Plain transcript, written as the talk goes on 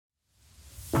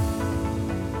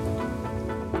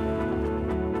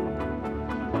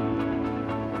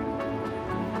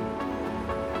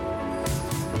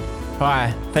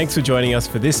Hi, thanks for joining us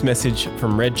for this message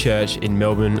from Red Church in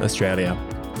Melbourne, Australia.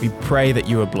 We pray that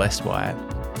you are blessed by it.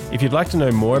 If you'd like to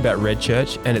know more about Red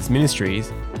Church and its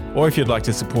ministries, or if you'd like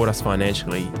to support us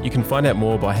financially, you can find out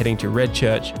more by heading to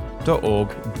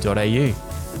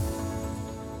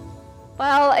redchurch.org.au.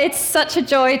 Well, it's such a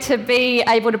joy to be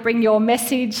able to bring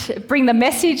the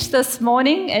message this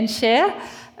morning and share.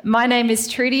 My name is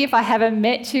Trudi, if I haven't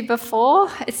met you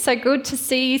before. It's so good to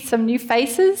see some new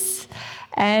faces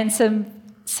and some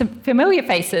familiar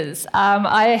faces.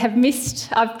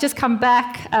 I've just come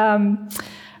back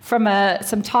from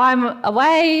some time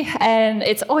away, and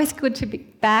it's always good to be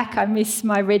back. I miss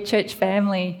my Red Church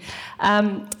family.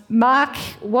 Mark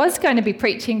was going to be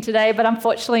preaching today, but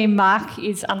unfortunately Mark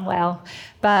is unwell.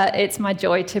 But it's my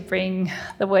joy to bring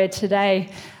the word today.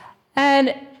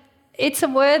 And it's a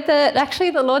word that actually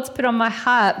the Lord's put on my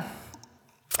heart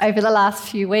over the last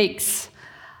few weeks.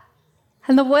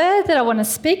 And the word that I want to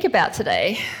speak about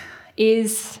today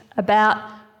is about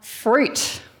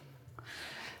fruit.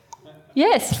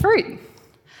 Yes, fruit.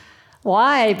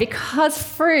 Why? Because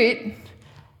fruit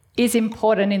is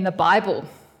important in the Bible.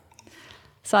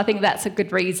 So I think that's a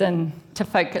good reason to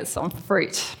focus on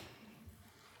fruit.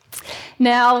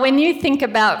 Now, when you think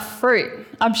about fruit,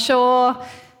 I'm sure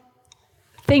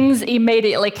things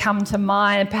immediately come to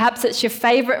mind. Perhaps it's your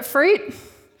favourite fruit.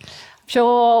 I'm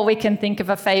sure we can think of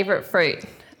a favourite fruit.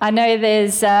 I know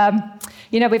there's,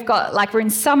 we've got, we're in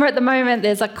summer at the moment,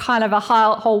 there's a kind of a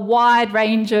whole wide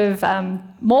range of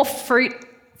more fruit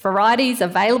varieties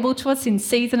available to us in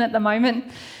season at the moment.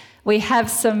 We have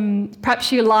some,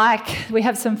 we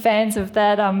have some fans of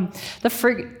that, the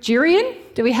fruit durian.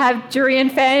 Do we have durian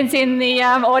fans in the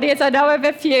audience? I know of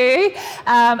a few.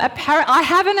 I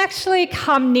haven't actually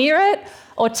come near it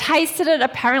or tasted it.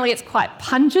 Apparently it's quite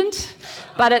pungent,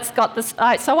 but it's got this,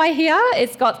 so I hear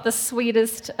it's got the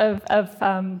sweetest of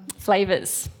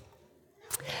flavours.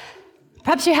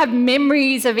 Perhaps you have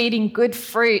memories of eating good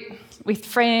fruit with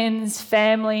friends,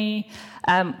 family.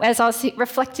 As I was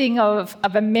reflecting of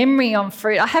a memory on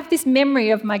fruit, I have this memory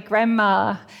of my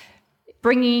grandma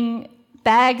bringing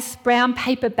brown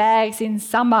paper bags in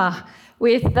summer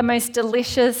with the most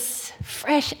delicious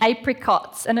fresh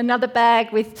apricots and another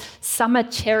bag with summer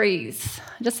cherries.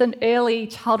 Just an early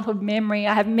childhood memory.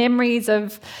 I have memories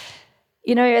of,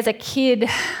 as a kid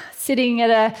sitting at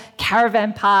a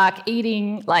caravan park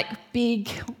eating big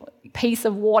piece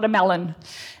of watermelon,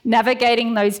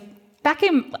 navigating those.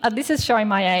 This is showing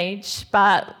my age,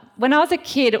 but when I was a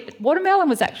kid, watermelon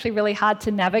was actually really hard to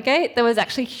navigate. There was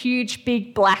actually huge,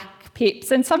 big, black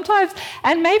pips, and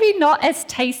maybe not as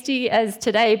tasty as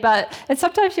today, and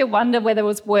sometimes you wonder whether it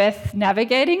was worth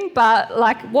navigating, but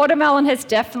watermelon has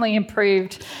definitely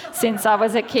improved since I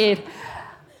was a kid.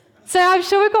 So I'm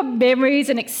sure we've got memories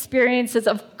and experiences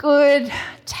of good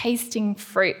tasting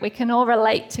fruit. We can all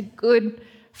relate to good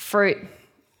fruit.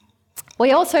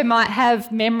 We also might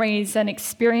have memories and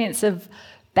experience of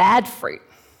bad fruit,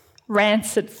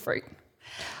 rancid fruit.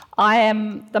 I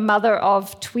am the mother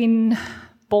of twin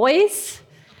boys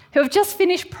who have just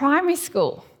finished primary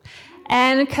school.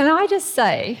 And can I just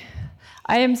say,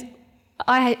 I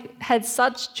had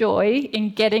such joy in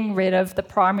getting rid of the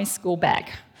primary school bag.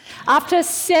 After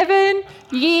 7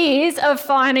 years of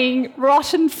finding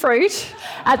rotten fruit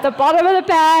at the bottom of the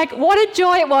bag, what a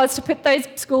joy it was to put those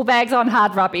school bags on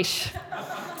hard rubbish.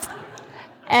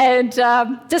 And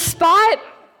despite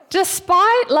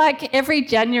every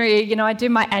January, I do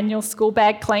my annual school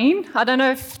bag clean. I don't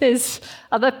know if there's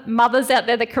other mothers out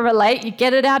there that can relate. You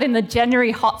get it out in the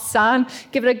January hot sun,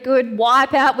 give it a good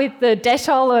wipe out with the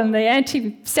Dettol and the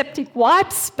antiseptic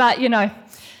wipes, but,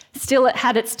 still it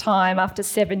had its time after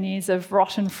 7 years of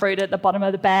rotten fruit at the bottom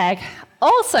of the bag.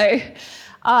 Also,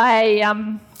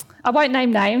 I won't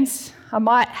name names. I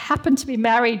might happen to be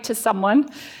married to someone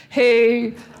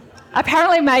who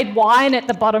apparently made wine at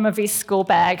the bottom of his school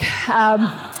bag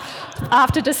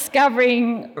after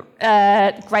discovering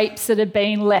grapes that had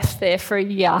been left there for a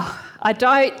year. I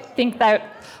don't think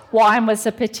that wine was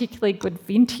a particularly good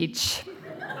vintage.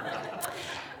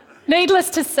 Needless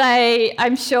to say,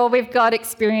 I'm sure we've got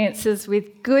experiences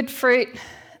with good fruit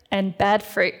and bad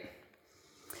fruit.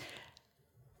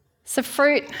 So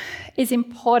fruit is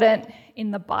important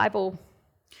in the Bible.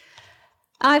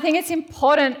 I think it's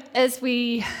important as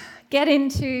we get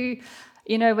into,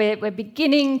 we're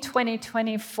beginning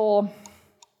 2024,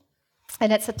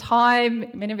 and it's a time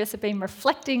many of us have been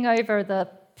reflecting over the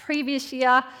previous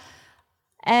year,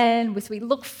 and as we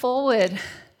look forward,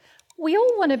 we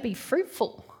all want to be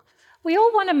fruitful. We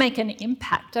all want to make an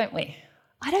impact, don't we?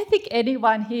 I don't think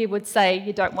anyone here would say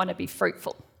you don't want to be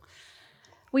fruitful.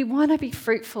 We want to be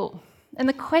fruitful. And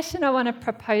the question I want to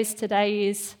propose today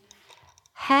is,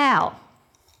 how?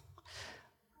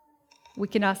 We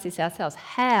can ask this ourselves.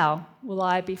 How will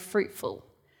I be fruitful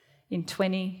in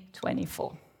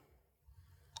 2024?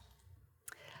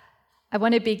 I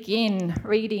want to begin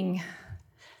reading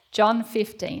John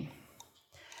 15.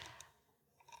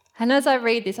 And as I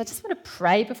read this, I just want to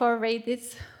pray before I read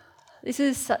this. This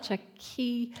is such a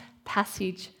key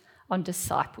passage on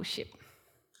discipleship.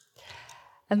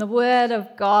 And the Word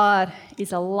of God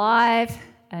is alive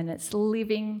and it's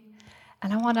living.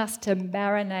 And I want us to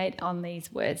marinate on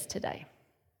these words today.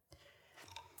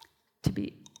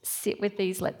 Sit with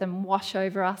these, let them wash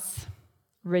over us,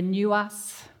 renew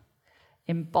us,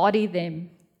 embody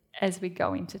them as we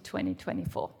go into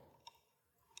 2024.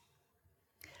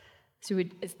 So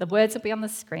the words will be on the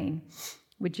screen.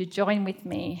 Would you join with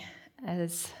me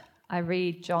as I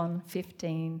read John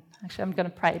 15? Actually, I'm going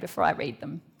to pray before I read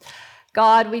them.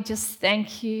 God, we just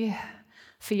thank you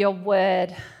for your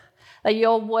word, that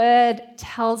your word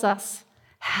tells us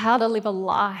how to live a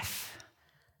life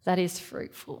that is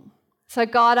fruitful. So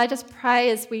God, I just pray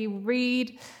as we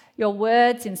read your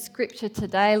words in Scripture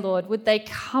today, Lord, would they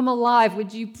come alive?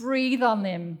 Would you breathe on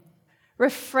them?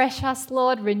 Refresh us,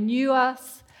 Lord, renew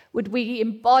us. Would we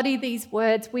embody these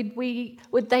words?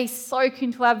 Would they soak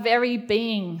into our very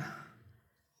being?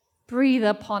 Breathe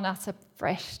upon us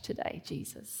afresh today,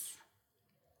 Jesus.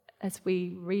 As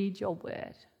we read your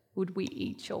word, would we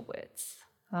eat your words?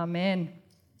 Amen.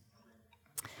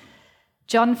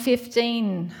 John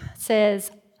 15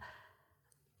 says,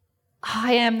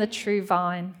 I am the true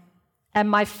vine, and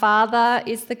my Father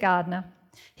is the gardener.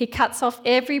 He cuts off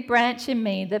every branch in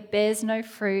me that bears no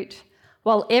fruit,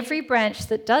 while every branch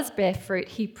that does bear fruit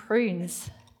he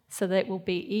prunes, so that it will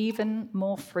be even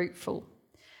more fruitful.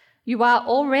 You are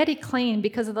already clean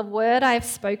because of the word I have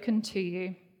spoken to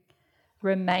you.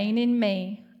 Remain in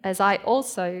me, as I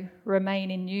also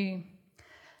remain in you.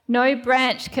 No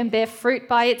branch can bear fruit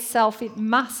by itself, it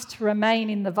must remain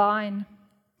in the vine.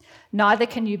 Neither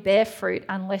can you bear fruit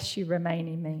unless you remain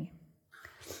in me.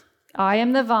 I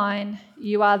am the vine,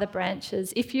 you are the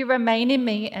branches. If you remain in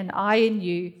me and I in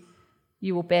you,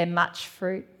 you will bear much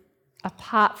fruit.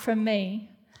 Apart from me,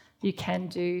 you can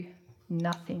do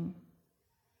nothing.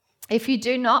 If you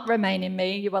do not remain in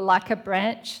me, you are like a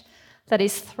branch that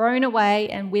is thrown away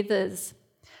and withers.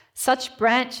 Such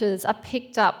branches are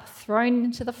picked up, thrown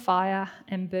into the fire,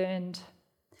 and burned.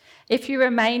 If you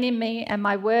remain in me and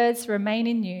my words remain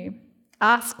in you,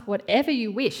 ask whatever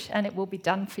you wish and it will be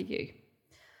done for you.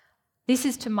 This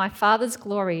is to my Father's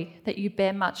glory that you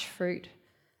bear much fruit,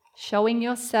 showing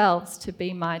yourselves to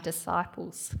be my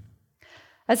disciples.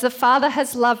 As the Father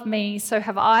has loved me, so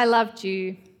have I loved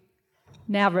you.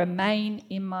 Now remain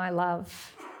in my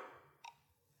love.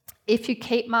 If you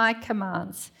keep my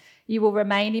commands, you will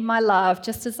remain in my love,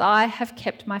 just as I have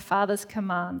kept my Father's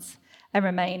commands and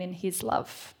remain in his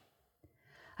love.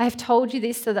 I have told you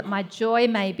this so that my joy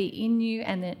may be in you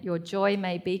and that your joy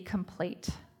may be complete.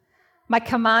 My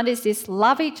command is this: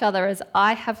 love each other as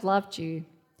I have loved you.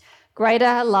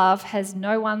 Greater love has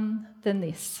no one than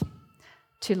this,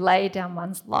 to lay down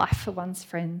one's life for one's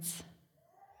friends.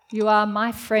 You are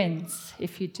my friends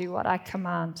if you do what I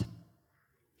command.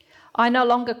 I no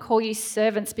longer call you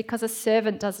servants because a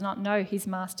servant does not know his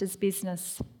master's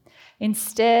business.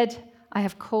 Instead, I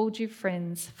have called you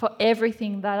friends, for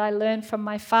everything that I learned from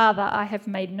my Father I have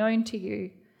made known to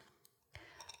you.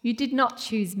 You did not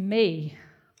choose me,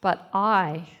 but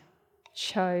I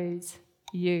chose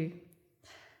you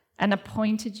and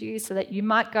appointed you so that you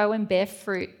might go and bear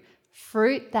fruit,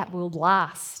 fruit that will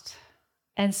last,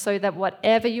 and so that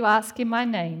whatever you ask in my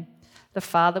name, the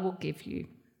Father will give you.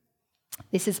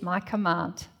 This is my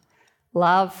command: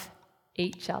 love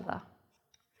each other.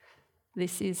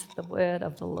 This is the word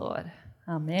of the Lord.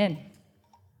 Amen.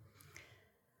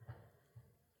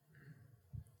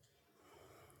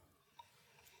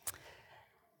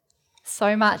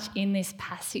 So much in this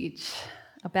passage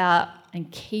about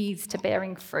and keys to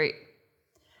bearing fruit.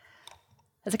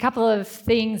 There's a couple of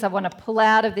things I want to pull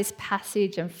out of this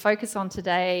passage and focus on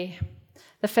today.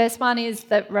 The first one is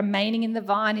that remaining in the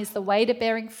vine is the way to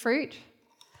bearing fruit.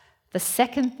 The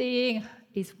second thing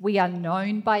is we are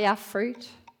known by our fruit.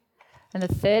 And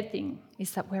the third thing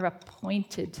is that we're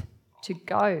appointed to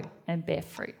go and bear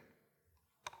fruit.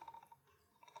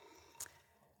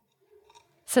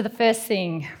 So the first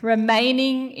thing,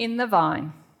 remaining in the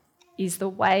vine, is the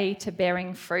way to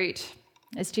bearing fruit.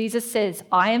 As Jesus says,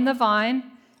 I am the vine,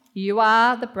 you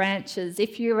are the branches.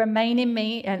 If you remain in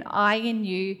me and I in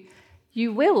you,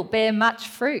 you will bear much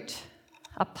fruit.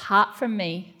 Apart from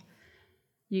me,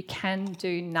 you can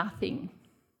do nothing.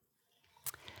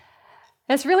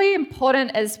 It's really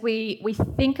important as we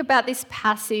think about this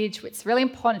passage, it's really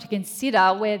important to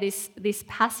consider where this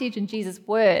passage in Jesus'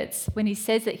 words, when he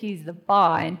says that he's the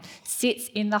vine, sits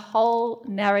in the whole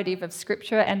narrative of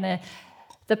Scripture and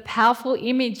the powerful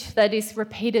image that is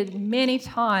repeated many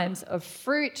times of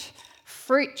fruit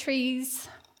trees,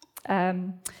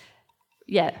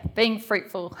 being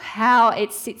fruitful, how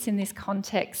it sits in this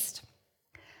context.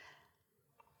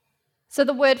 So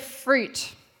the word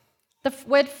fruit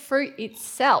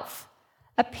itself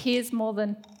appears more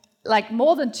than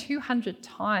 200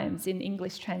 times in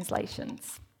English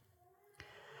translations.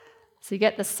 So you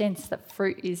get the sense that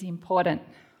fruit is important.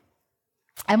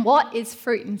 And what is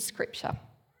fruit in Scripture?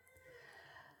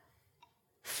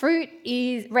 Fruit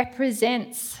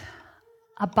represents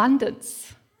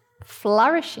abundance,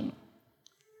 flourishing,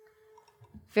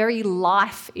 very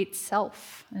life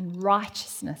itself, and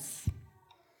righteousness.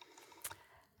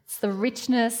 It's the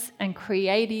richness and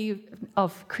creativity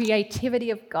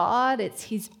of God. It's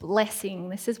his blessing.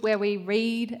 This is where we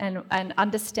read and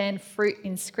understand fruit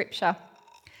in Scripture.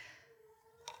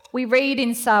 We read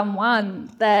in Psalm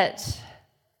 1 that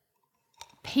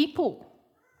people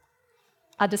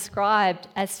are described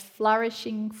as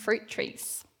flourishing fruit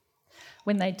trees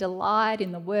when they delight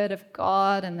in the word of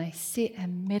God and they sit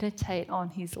and meditate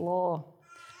on his law.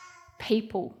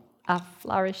 People are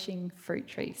flourishing fruit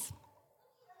trees.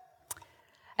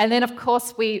 And then, of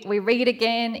course, we read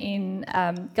again in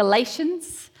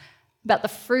Galatians about the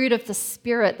fruit of the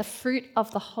Spirit, the fruit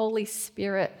of the Holy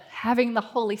Spirit. Having the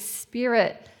Holy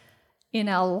Spirit in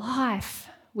our life,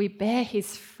 we bear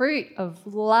his fruit of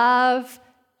love,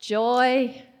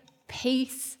 joy,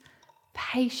 peace,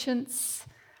 patience,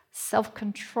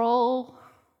 self-control,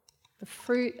 the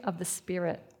fruit of the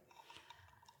Spirit.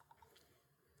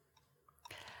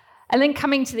 And then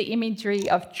coming to the imagery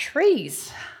of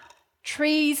trees.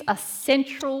 Trees are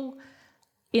central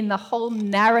in the whole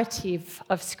narrative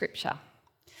of Scripture.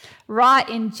 Right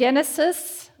in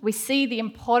Genesis, we see the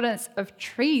importance of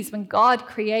trees when God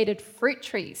created fruit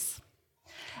trees.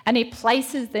 And he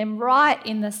places them right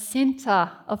in the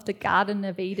centre of the Garden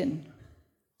of Eden.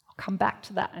 I'll come back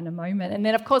to that in a moment. And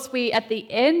then, of course, at the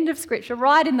end of Scripture,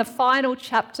 right in the final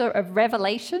chapter of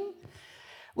Revelation,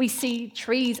 we see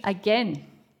trees again.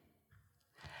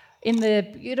 In the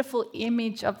beautiful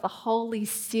image of the holy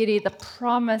city, the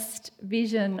promised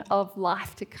vision of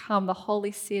life to come, the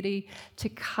holy city to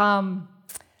come,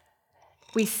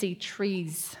 we see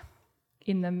trees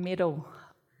in the middle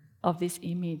of this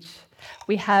image.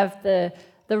 We have the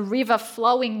river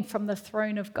flowing from the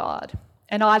throne of God.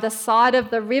 And either side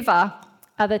of the river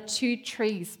are the two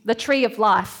trees, the tree of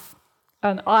life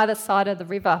on either side of the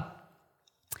river.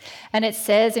 And it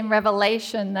says in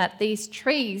Revelation that these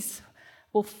trees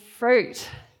will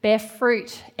bear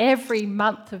fruit every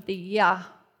month of the year.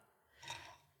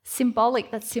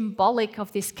 That's symbolic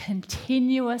of this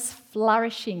continuous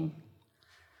flourishing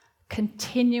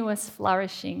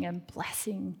and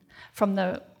blessing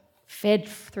fed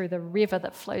through the river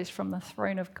that flows from the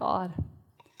throne of God.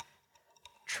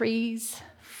 Trees,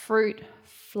 fruit,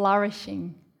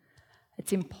 flourishing.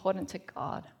 It's important to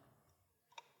God.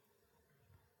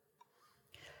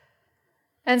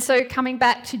 And so coming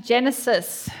back to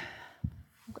Genesis,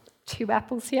 I've got 2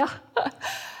 apples here.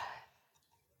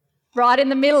 Right in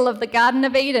the middle of the Garden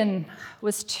of Eden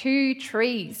was 2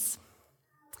 trees.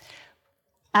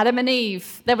 Adam and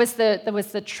Eve. There was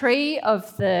the tree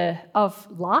of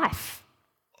life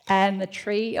and the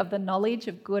tree of the knowledge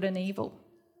of good and evil.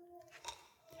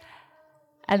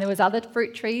 And there was other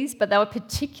fruit trees, but they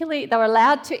were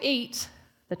allowed to eat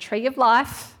the tree of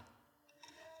life,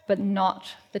 but not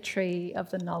the tree of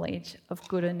the knowledge of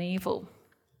good and evil.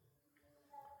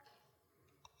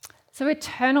 So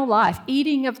eternal life,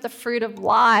 eating of the fruit of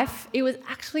life, it was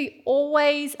actually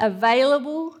always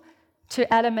available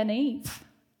to Adam and Eve.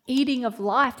 Eating of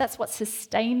life, that's what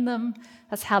sustained them,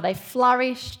 that's how they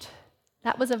flourished.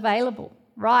 That was available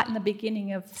right in the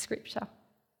beginning of Scripture.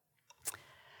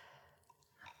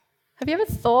 Have you ever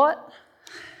thought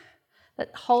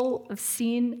that the whole of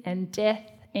sin and death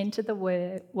entered the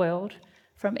world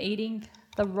from eating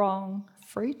the wrong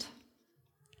fruit?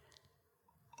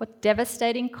 What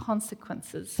devastating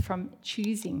consequences from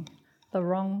choosing the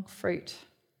wrong fruit,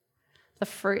 the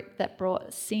fruit that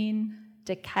brought sin,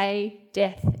 decay,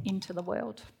 death into the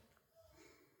world.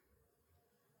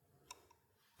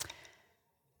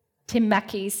 Tim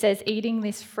Mackey says eating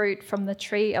this fruit from the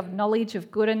tree of knowledge of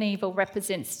good and evil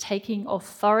represents taking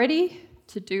authority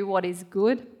to do what is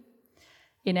good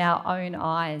in our own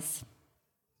eyes.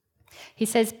 He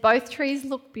says both trees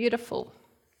look beautiful,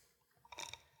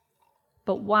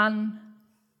 but one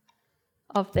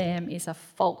of them is a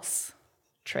false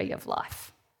tree of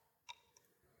life.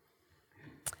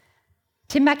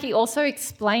 Tim Mackie also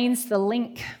explains the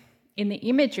link in the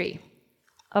imagery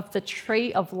of the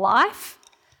tree of life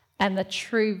and the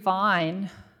true vine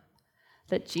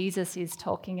that Jesus is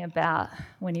talking about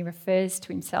when he refers to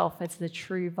himself as the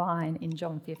true vine in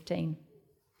John 15.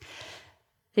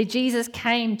 See, Jesus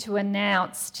came to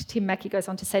announce, Tim Mackie goes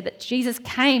on to say that Jesus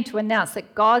came to announce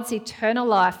that God's eternal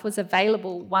life was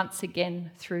available once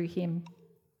again through him.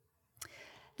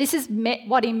 This is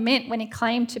what he meant when he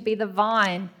claimed to be the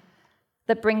vine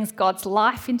that brings God's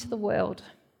life into the world.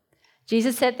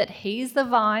 Jesus said that he's the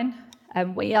vine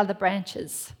and we are the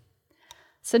branches.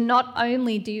 So not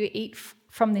only do you eat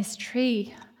from this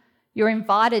tree, you're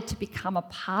invited to become a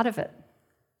part of it,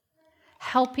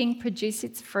 helping produce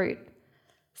its fruit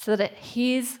so that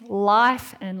his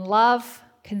life and love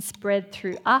can spread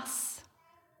through us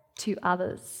to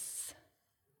others.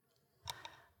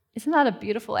 Isn't that a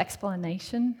beautiful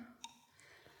explanation?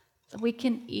 That we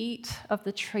can eat of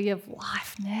the tree of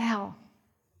life now.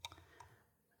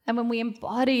 And when we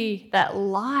embody that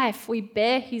life, we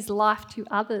bear his life to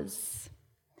others.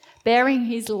 Bearing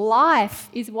his life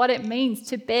is what it means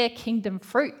to bear kingdom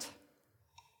fruit.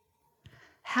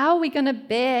 How are we going to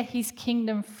bear his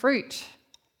kingdom fruit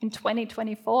in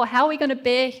 2024? How are we going to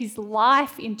bear his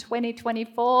life in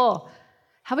 2024?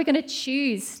 How are we going to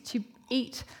choose to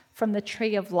eat from the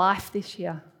tree of life this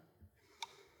year?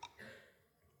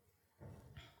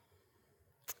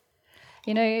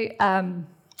 You know,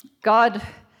 God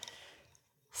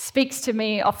speaks to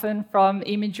me often from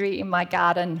imagery in my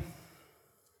garden.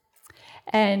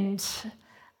 And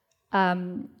I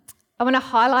want to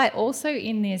highlight also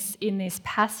in this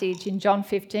passage in John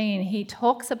 15, he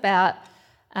talks about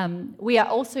we are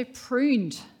also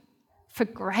pruned for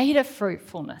greater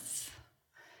fruitfulness.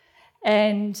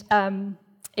 And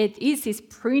it is this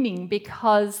pruning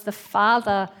because the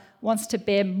Father wants to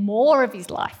bear more of his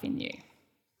life in you,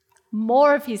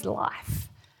 more of his life.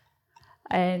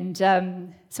 And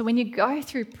so when you go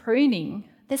through pruning,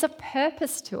 there's a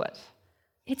purpose to it.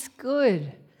 It's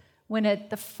good when it's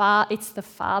the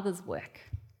Father's work.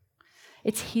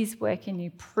 It's his work in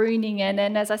you, pruning.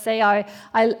 And as I say,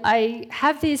 I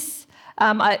have this,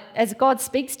 as God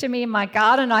speaks to me in my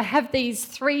garden, I have these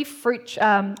 3 fruit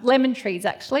lemon trees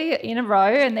actually in a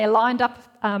row, and they're lined up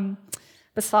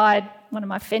beside one of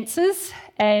my fences.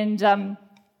 And a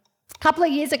couple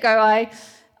of years ago,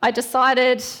 I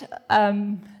decided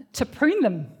to prune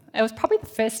them. It was probably the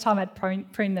first time I'd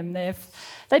pruned them.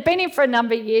 They'd been in for a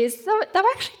number of years. They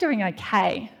were actually doing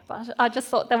okay, but I just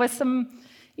thought there was some,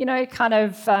 kind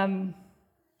of, I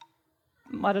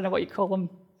don't know what you call them,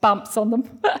 bumps on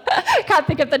them. Can't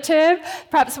think of the term.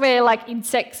 Perhaps where like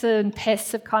insects and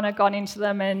pests have kind of gone into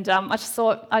them, and I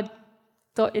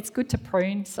thought it's good to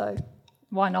prune, so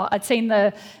why not? I'd seen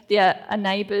a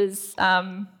neighbour's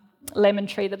lemon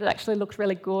tree that had actually looked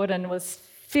really good and was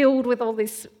filled with all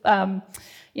this,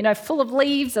 full of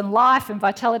leaves and life and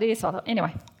vitality. So I thought,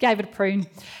 anyway, gave it a prune.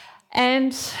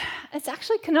 And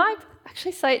can I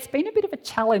actually say it's been a bit of a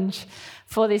challenge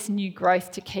for this new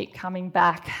growth to keep coming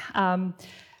back.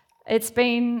 It's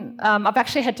been, I've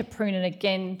actually had to prune it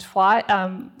again twice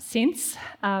since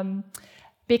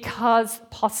because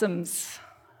possums.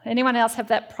 Anyone else have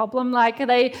that problem? Like, are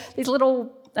they these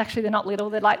little, actually they're not little,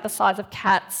 they're like the size of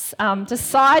cats,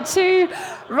 decide to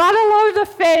run along the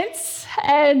fence,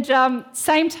 and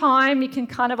same time you can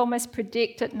kind of almost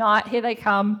predict at night, here they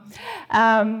come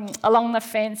along the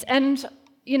fence. And,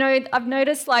 I've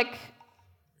noticed like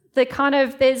there's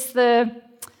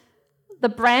the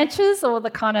branches or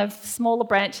the kind of smaller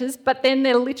branches, but then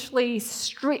they're literally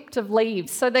stripped of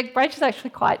leaves. So the branch is actually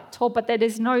quite tall, but there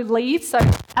is no leaves, so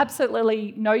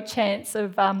absolutely no chance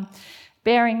of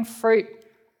bearing fruit.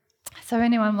 So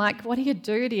anyway, I'm like, what do you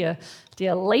do? Do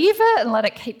you leave it and let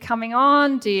it keep coming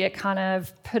on? Do you kind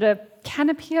of put a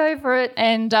canopy over it?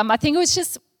 And I think it was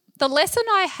just, the lesson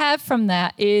I have from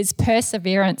that is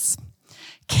perseverance.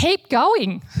 Keep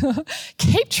going,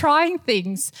 keep trying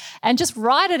things, and just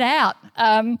write it out.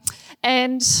 I've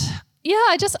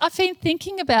been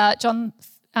thinking about John,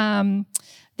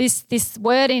 this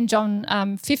word in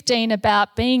John 15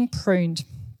 about being pruned,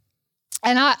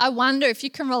 and I wonder if you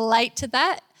can relate to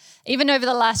that. Even over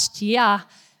the last year,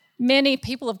 many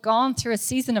people have gone through a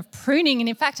season of pruning, and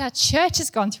in fact, our church has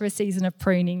gone through a season of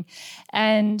pruning,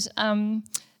 and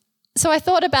so I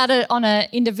thought about it on an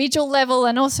individual level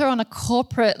and also on a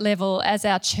corporate level as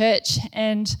our church.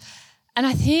 And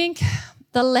I think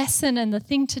the lesson and the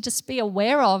thing to just be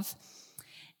aware of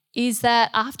is that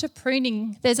after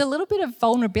pruning, there's a little bit of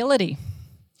vulnerability.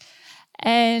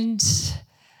 And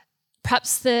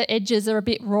perhaps the edges are a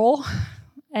bit raw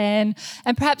And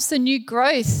perhaps there's new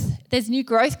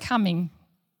growth coming.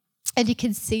 And you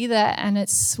can see that, and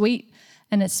it's sweet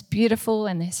and it's beautiful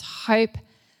and there's hope,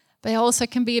 but it also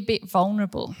can be a bit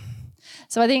vulnerable.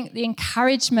 So I think the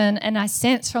encouragement and I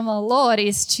sense from the Lord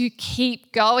is to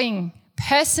keep going,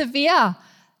 persevere.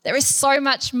 There is so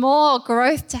much more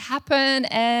growth to happen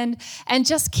and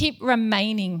just keep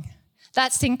remaining.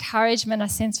 That's the encouragement I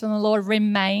sense from the Lord.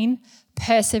 Remain,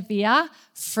 persevere,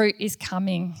 fruit is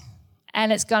coming.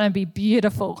 And it's going to be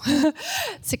beautiful.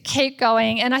 So keep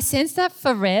going. And I sense that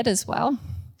for Red as well.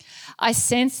 I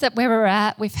sense that where we're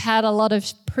at, we've had a lot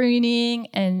of pruning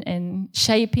and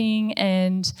shaping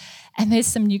and there's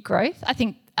some new growth. I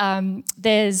think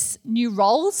there's new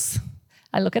roles.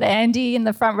 I look at Andy in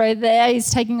the front row there.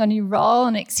 He's taking a new role,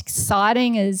 and it's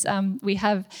exciting as we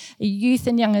have a youth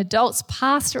and young adults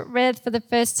pastor at Red for the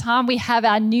first time. We have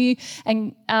our new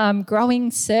and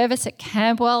growing service at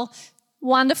Campbell.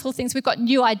 Wonderful things. We've got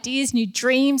new ideas, new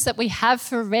dreams that we have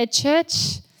for Red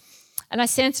Church. And I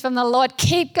sense from the Lord,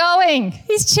 keep going.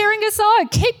 He's cheering us on.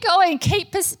 Keep going.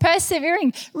 Keep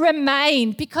persevering.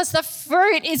 Remain, because the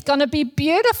fruit is going to be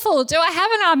beautiful. Do I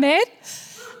have an amen?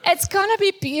 It's going to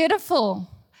be beautiful.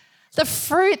 The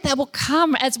fruit that will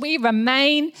come as we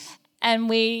remain and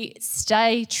we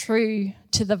stay true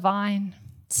to the vine,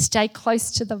 stay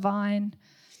close to the vine.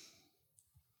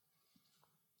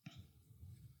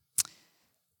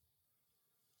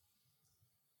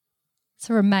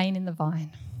 So remain in the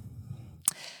vine.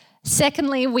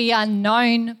 Secondly, we are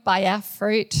known by our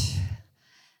fruit.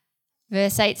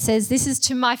 Verse 8 says, "This is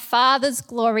to my Father's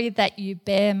glory that you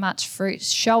bear much fruit,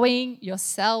 showing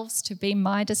yourselves to be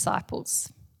my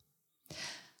disciples."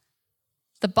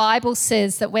 The Bible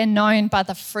says that we're known by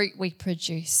the fruit we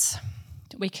produce.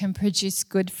 We can produce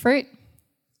good fruit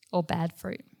or bad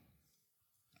fruit.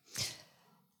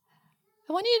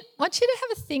 I want you to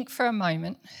have a think for a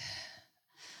moment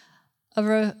of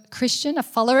a Christian, a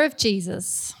follower of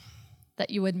Jesus that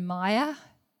you admire,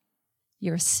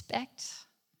 you respect,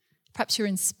 perhaps you're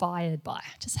inspired by.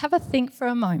 Just have a think for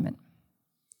a moment.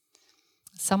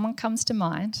 Someone comes to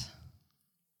mind.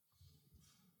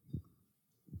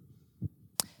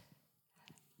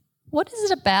 What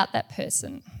is it about that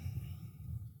person?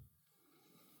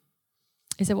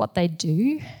 Is it what they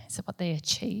do? Is it what they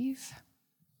achieve?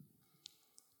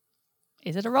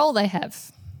 Is it a role they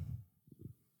have?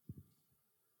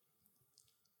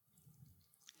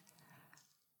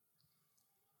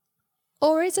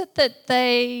 Or is it that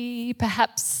they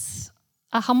perhaps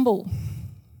are humble?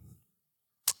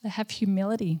 They have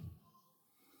humility.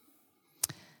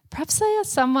 Perhaps they are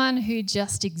someone who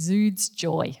just exudes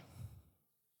joy.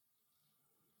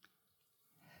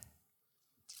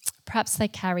 Perhaps they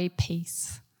carry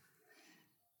peace.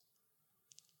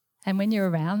 And when you're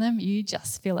around them, you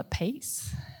just feel at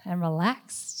peace and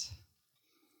relaxed.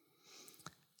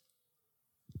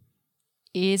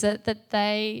 Is it that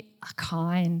they are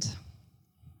kind?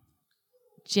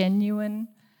 Genuine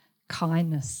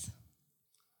kindness,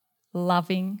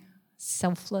 loving,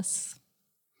 selfless.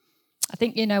 I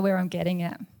think you know where I'm getting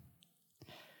at.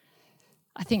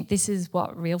 I think this is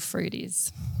what real fruit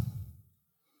is.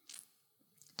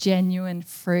 Genuine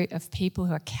fruit of people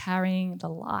who are carrying the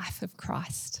life of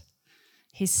Christ,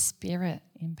 His Spirit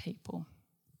in people.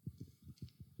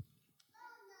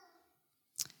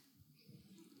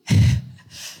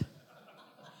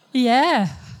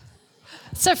 Yeah.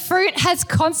 So fruit has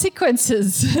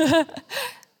consequences.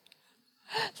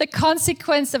 The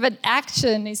consequence of an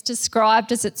action is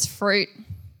described as its fruit.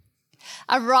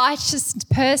 A righteous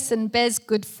person bears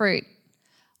good fruit,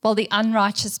 while the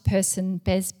unrighteous person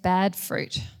bears bad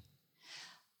fruit.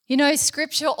 You know,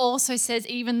 Scripture also says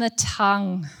even the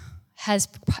tongue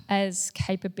has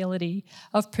capability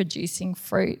of producing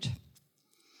fruit,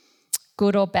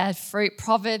 good or bad fruit.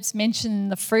 Proverbs mention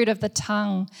the fruit of the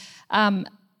tongue,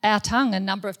 our tongue, a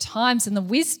number of times, and the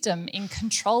wisdom in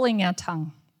controlling our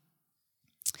tongue.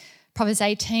 Proverbs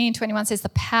 18:21 says,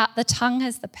 the tongue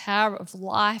has the power of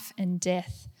life and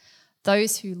death.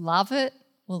 Those who love it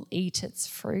will eat its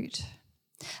fruit.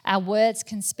 Our words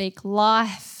can speak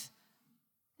life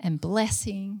and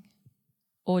blessing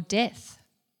or death,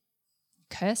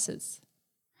 curses.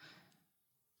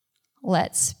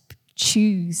 Let's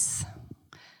choose,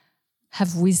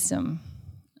 have wisdom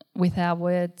with our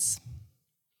words.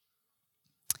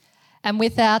 And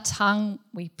with our tongue,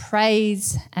 we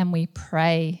praise and we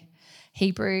pray.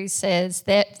 Hebrews says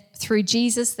that through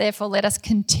Jesus, therefore, let us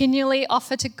continually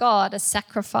offer to God a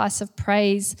sacrifice of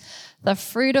praise, the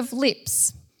fruit of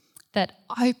lips that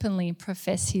openly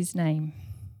profess His name.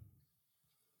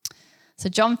 So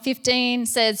John 15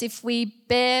 says, if we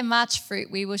bear much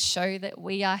fruit, we will show that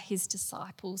we are his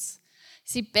disciples.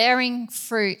 See, bearing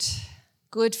fruit,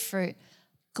 good fruit,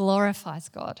 glorifies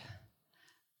God.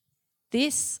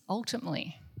 This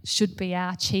ultimately should be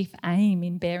our chief aim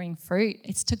in bearing fruit.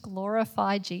 It's to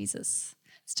glorify Jesus.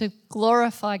 It's to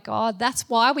glorify God. That's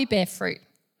why we bear fruit.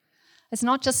 It's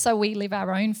not just so we live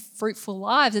our own fruitful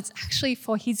lives. It's actually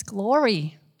for his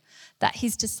glory, that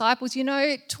his disciples,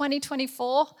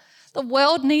 2024, the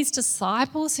world needs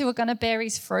disciples who are going to bear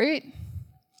his fruit.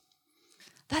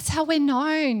 That's how we're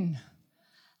known.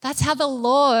 That's how the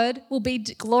Lord will be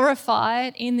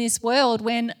glorified in this world,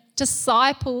 when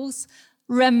disciples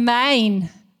remain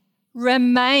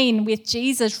with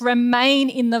Jesus, remain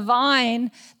in the vine.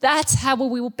 That's how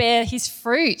we will bear his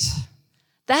fruit.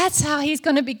 That's how he's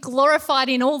going to be glorified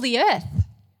in all the earth.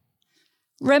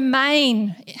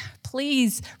 Remain,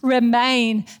 please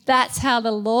remain. That's how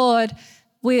the Lord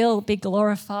will be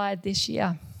glorified this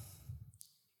year.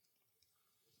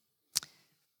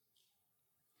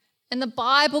 And the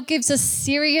Bible gives a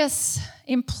serious,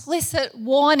 implicit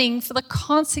warning for the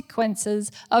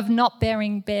consequences of not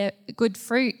bearing good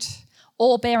fruit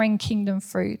or bearing kingdom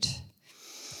fruit.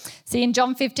 See, in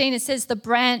John 15, it says the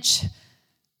branch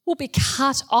will be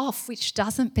cut off which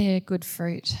doesn't bear good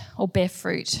fruit or bear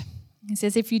fruit. It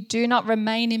says, if you do not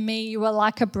remain in me, you are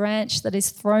like a branch that is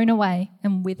thrown away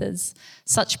and withers.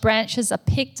 Such branches are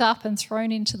picked up and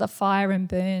thrown into the fire and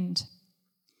burned.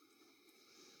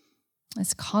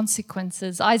 There's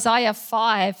consequences. Isaiah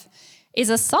 5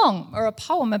 is a song or a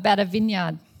poem about a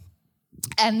vineyard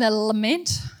and the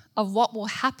lament of what will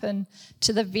happen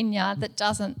to the vineyard that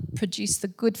doesn't produce the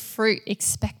good fruit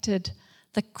expected,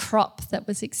 the crop that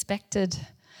was expected.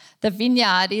 The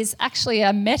vineyard is actually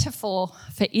a metaphor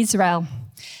for Israel.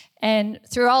 And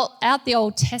throughout the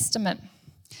Old Testament,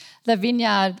 the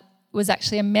vineyard was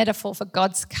actually a metaphor for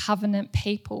God's covenant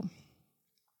people.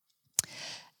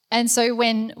 And so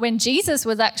when Jesus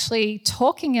was actually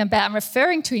talking about and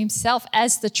referring to himself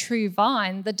as the true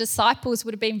vine, the disciples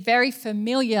would have been very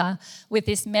familiar with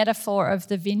this metaphor of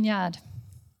the vineyard.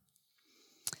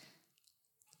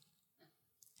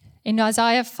 In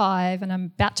Isaiah 5, and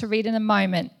I'm about to read in a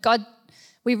moment,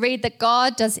 we read that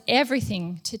God does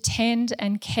everything to tend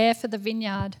and care for the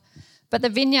vineyard, but the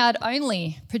vineyard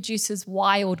only produces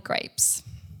wild grapes.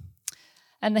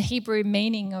 And the Hebrew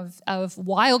meaning of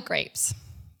wild grapes,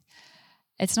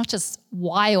 it's not just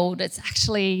wild, it's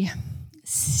actually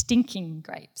stinking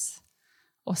grapes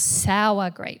or sour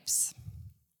grapes.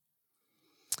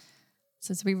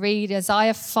 So as we read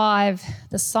Isaiah 5,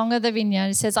 the song of the vineyard,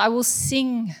 it says, I will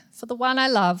sing for the one I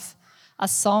love a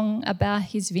song about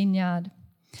his vineyard.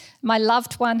 My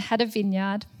loved one had a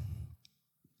vineyard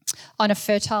on a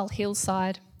fertile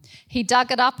hillside. He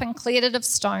dug it up and cleared it of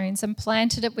stones and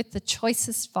planted it with the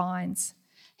choicest vines.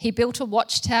 He built a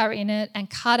watchtower in it and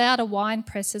cut out a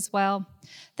winepress as well.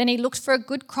 Then he looked for a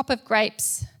good crop of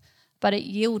grapes, but it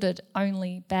yielded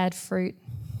only bad fruit.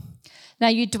 Now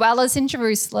you dwellers in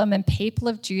Jerusalem and people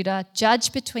of Judah,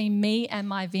 judge between me and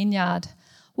my vineyard.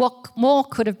 What more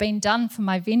could have been done for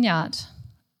my vineyard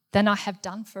than I have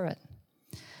done for it?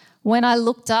 When I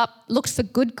looked for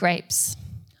good grapes,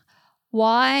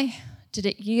 why did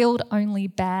it yield only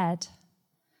bad?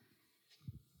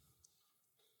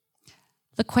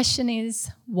 The question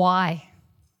is, why?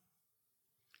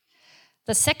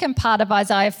 The second part of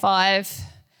Isaiah 5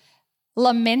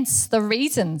 laments the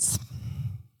reasons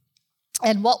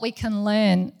and what we can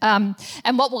learn. Isaiah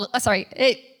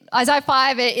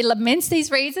 5, it laments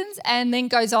these reasons and then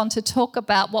goes on to talk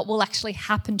about what will actually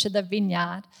happen to the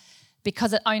vineyard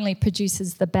because it only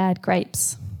produces the bad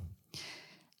grapes.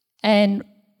 And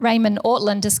Raymond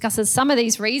Ortland discusses some of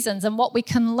these reasons and what we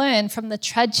can learn from the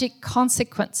tragic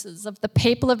consequences of the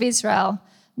people of Israel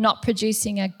not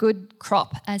producing a good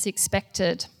crop as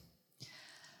expected.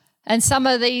 And some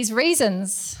of these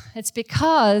reasons, it's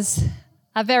because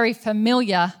are very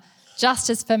familiar, just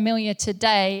as familiar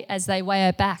today as they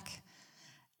were back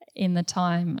in the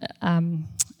time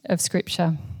of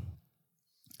Scripture.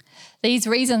 These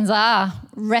reasons are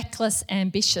reckless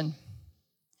ambition.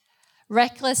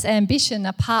 Reckless ambition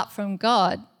apart from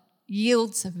God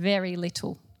yields very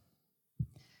little.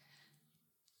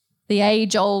 The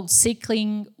age-old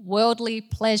seeking worldly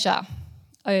pleasure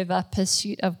over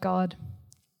pursuit of God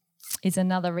is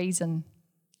another reason.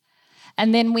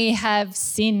 And then we have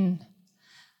sin.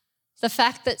 The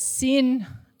fact that sin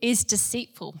is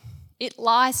deceitful. It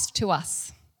lies to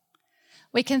us.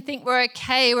 We can think we're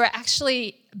okay, we're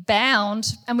actually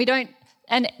bound, and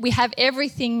we have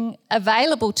everything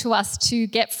available to us to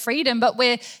get freedom, but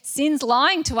sin's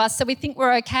lying to us, so we think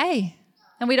we're okay.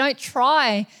 and we don't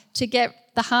try to get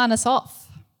the harness off.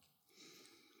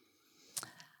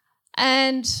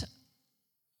 And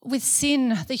with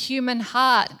sin, the human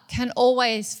heart can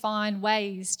always find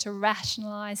ways to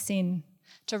rationalize sin,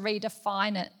 to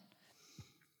redefine it.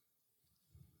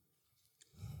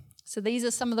 So these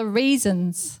are some of the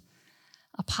reasons,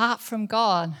 apart from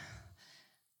God,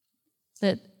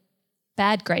 that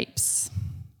bad grapes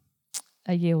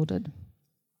are yielded.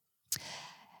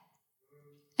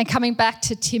 And coming back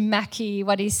to Tim Mackey,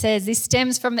 what he says, this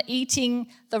stems from eating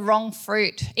the wrong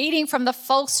fruit, eating from the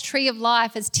false tree of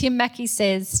life, as Tim Mackey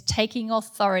says, taking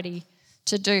authority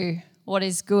to do what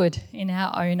is good in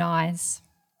our own eyes.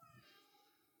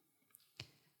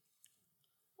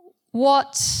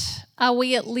 What are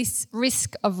we at least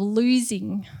risk of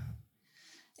losing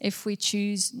if we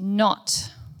choose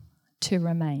not to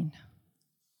remain?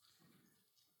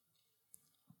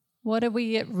 What are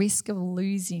we at risk of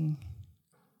losing?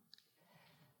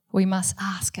 We must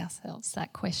ask ourselves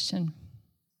that question.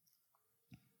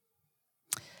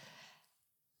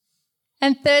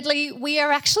 And thirdly, we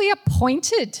are actually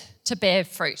appointed to bear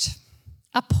fruit.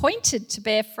 Appointed to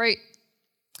bear fruit.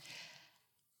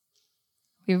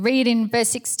 We read in verse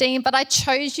 16, but I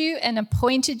chose you and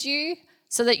appointed you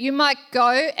so that you might go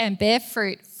and bear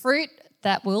fruit, fruit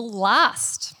that will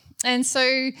last. And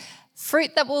so,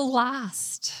 fruit that will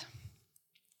last.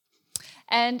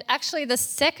 And actually, the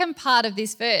second part of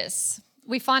this verse,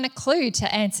 we find a clue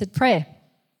to answered prayer.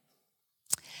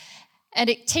 And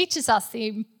it teaches us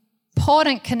the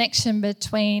important connection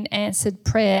between answered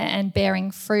prayer and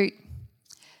bearing fruit.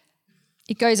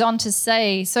 It goes on to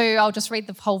say, so I'll just read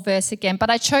the whole verse again. But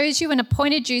I chose you and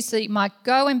appointed you so that you might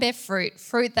go and bear fruit,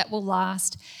 fruit that will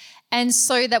last, and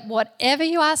so that whatever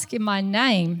you ask in my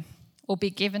name will be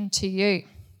given to you.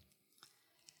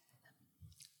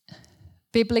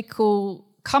 Biblical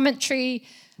commentary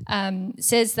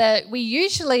says that we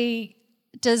usually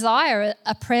desire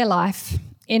a prayer life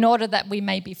in order that we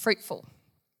may be fruitful.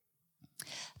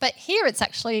 But here it's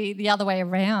actually the other way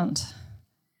around.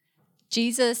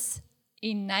 Jesus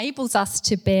enables us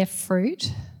to bear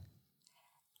fruit,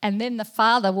 and then the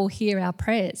Father will hear our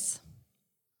prayers.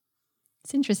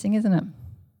 It's interesting, isn't it?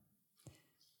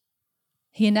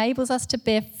 He enables us to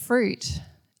bear fruit,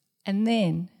 and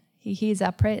then he hears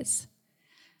our prayers.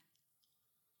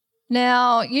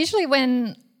 Now, usually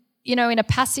when, in a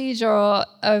passage or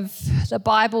of the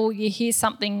Bible, you hear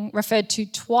something referred to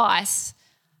twice,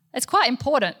 it's quite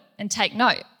important and take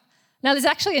note. Now, there's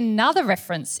actually another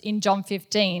reference in John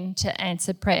 15 to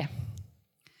answered prayer.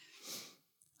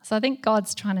 So I think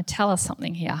God's trying to tell us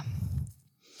something here.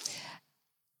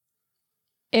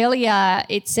 Earlier,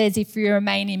 it says, if you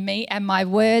remain in me and my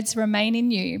words remain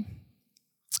in you,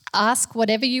 ask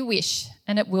whatever you wish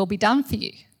and it will be done for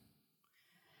you.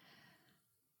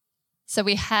 So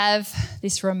we have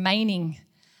this remaining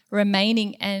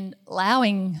and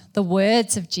allowing the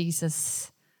words of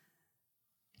Jesus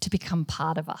to become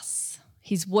part of us,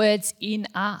 his words in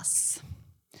us.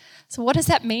 So what does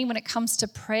that mean when it comes to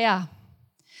prayer?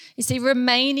 You see,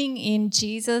 remaining in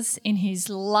Jesus, in his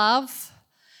love,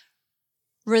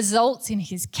 results in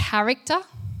his character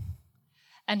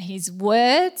and his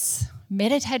words,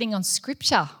 meditating on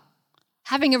scripture,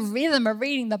 having a rhythm of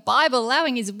reading the Bible,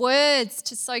 allowing his words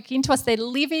to soak into us. They're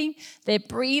living, they're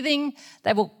breathing,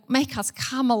 they will make us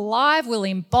come alive, we'll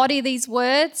embody these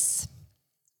words.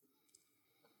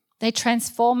 They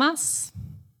transform us.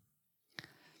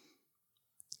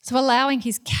 So allowing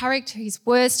his character, his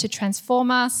words to transform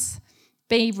us,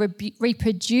 be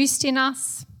reproduced in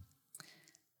us,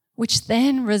 which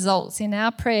then results in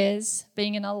our prayers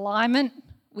being in alignment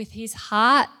with his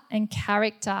heart and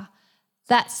character.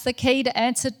 That's the key to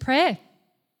answered prayer.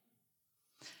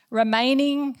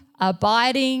 Remaining,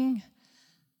 abiding,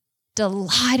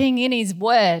 delighting in his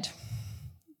word.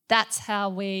 That's how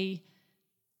we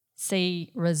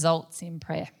see results in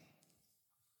prayer.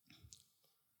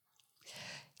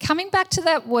 Coming back to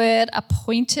that word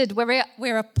appointed,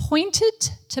 we're appointed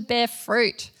to bear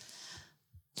fruit.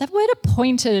 That word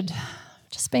appointed,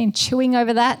 just been chewing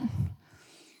over that.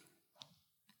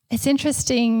 It's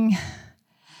interesting,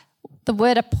 the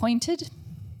word appointed,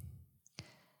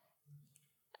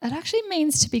 it actually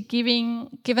means to be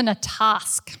given a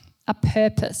task, a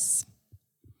purpose.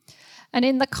 And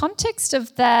in the context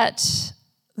of that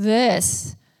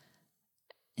verse,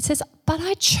 it says, but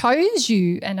I chose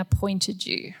you and appointed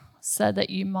you so that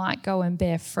you might go and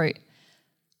bear fruit.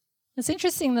 It's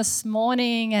interesting this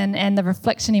morning and the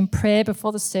reflection in prayer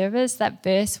before the service, that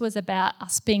verse was about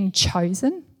us being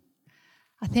chosen.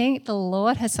 I think the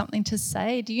Lord has something to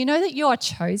say. Do you know that you are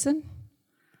chosen?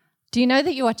 Do you know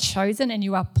that you are chosen and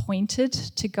you are appointed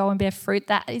to go and bear fruit?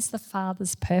 That is the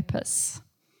Father's purpose.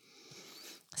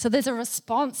 So there's a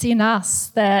response in us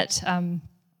that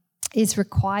is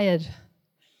required.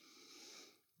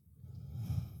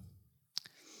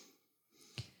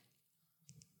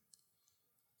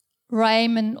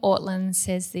 Raymond Ortland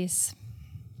says this: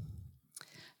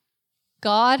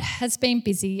 God has been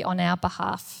busy on our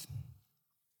behalf.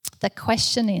 The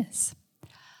question is,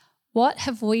 what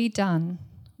have we done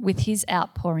with his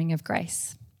outpouring of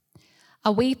grace?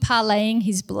 Are we parlaying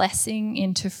his blessing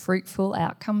into fruitful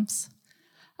outcomes?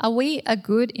 Are we a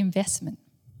good investment?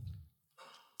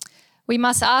 We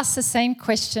must ask the same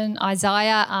question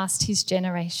Isaiah asked his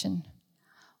generation.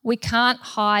 We can't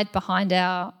hide behind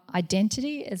our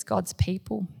identity as God's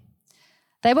people.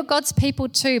 They were God's people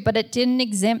too, but it didn't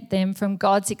exempt them from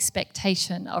God's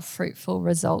expectation of fruitful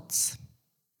results.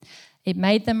 It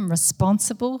made them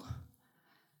responsible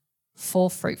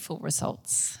for fruitful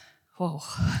results. Whoa.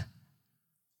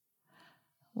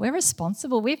 We're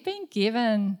responsible. We've been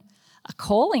given a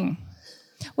calling.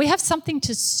 We have something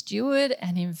to steward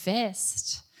and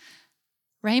invest.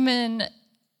 Raymond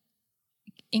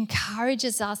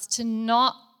encourages us to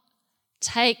not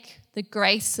take the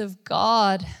grace of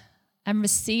God and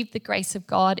receive the grace of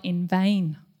God in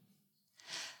vain.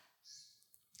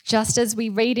 Just as we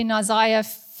read in Isaiah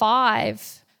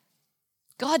 5,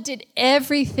 God did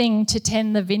everything to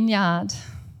tend the vineyard.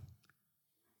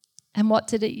 And what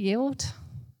did it yield?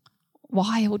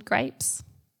 Wild grapes.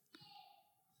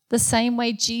 The same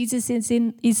way Jesus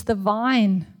is the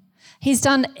vine. He's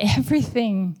done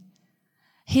everything.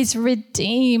 He's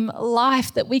redeemed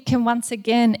life that we can once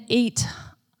again eat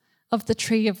of the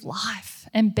tree of life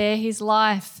and bear his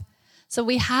life. So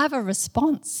we have a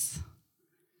response.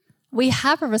 We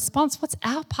have a response. What's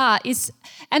our part?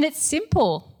 And it's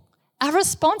simple. Our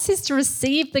response is to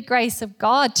receive the grace of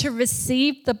God, to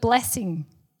receive the blessing.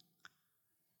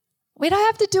 We don't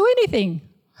have to do anything.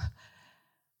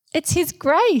 It's his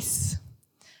grace.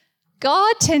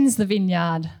 God tends the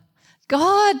vineyard.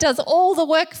 God does all the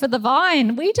work for the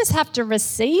vine. We just have to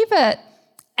receive it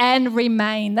and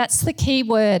remain. That's the key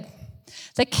word.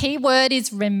 The key word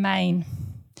is remain.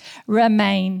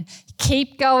 Remain.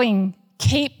 Keep going.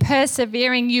 Keep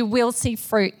persevering. You will see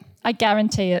fruit. I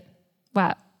guarantee it.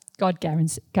 Wow. God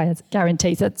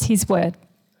guarantees it. It's his word.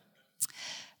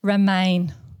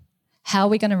 Remain. How are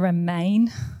we going to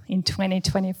remain in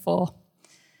 2024?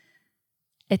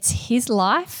 It's his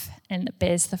life and it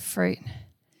bears the fruit.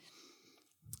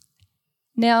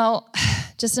 Now,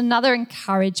 just another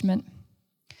encouragement.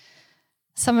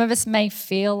 Some of us may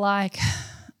feel like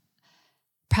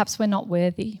perhaps we're not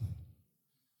worthy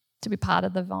to be part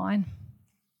of the vine.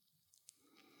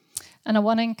 And I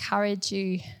want to encourage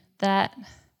you that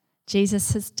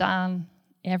Jesus has done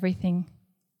everything.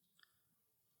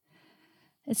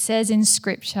 It says in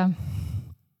Scripture,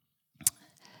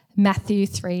 Matthew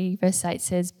 3 verse 8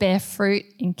 says, bear fruit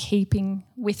in keeping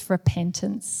with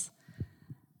repentance.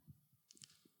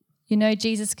 You know,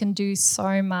 Jesus can do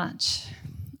so much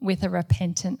with a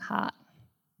repentant heart.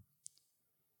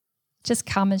 Just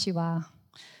come as you are.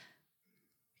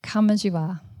 Come as you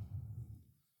are.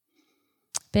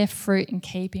 Bear fruit in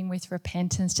keeping with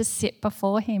repentance. Just sit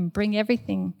before him. Bring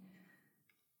everything.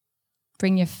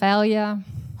 Bring your failure.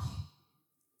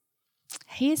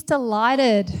 He is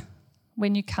delighted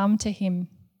when you come to him.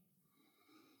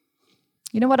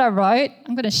 You know what I wrote?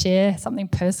 I'm going to share something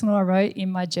personal I wrote in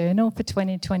my journal for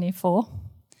 2024.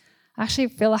 I actually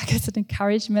feel like it's an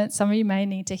encouragement. Some of you may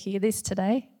need to hear this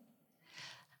today.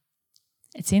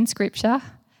 It's in Scripture.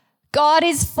 God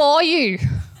is for you.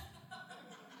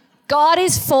 God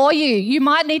is for you. You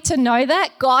might need to know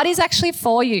that. God is actually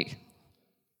for you.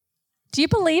 Do you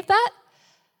believe that?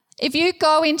 If you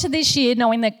go into this year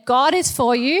knowing that God is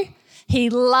for you, he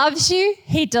loves you,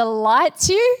 he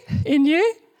delights in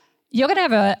you, you're going to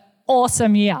have an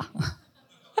awesome year.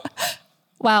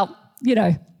 Well, you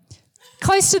know,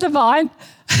 close to the vine.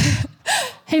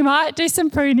 He might do some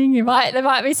pruning. There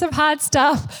might be some hard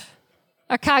stuff.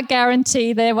 I can't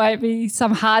guarantee there won't be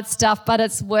some hard stuff, but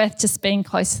it's worth just being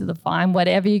close to the vine,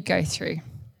 whatever you go through.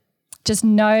 Just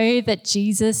know that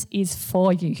Jesus is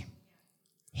for you.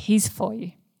 He's for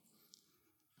you.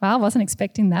 Well, I wasn't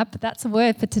expecting that, but that's a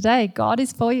word for today. God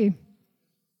is for you.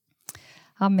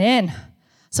 Amen.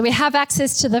 So we have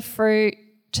access to the fruit,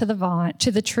 to the vine,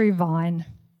 to the true vine.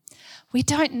 We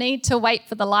don't need to wait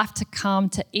for the life to come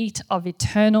to eat of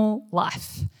eternal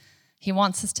life. He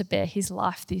wants us to bear his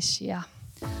life this year.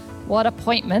 What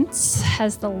appointments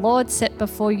has the Lord set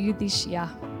before you this year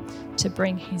to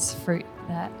bring his fruit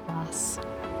that lasts?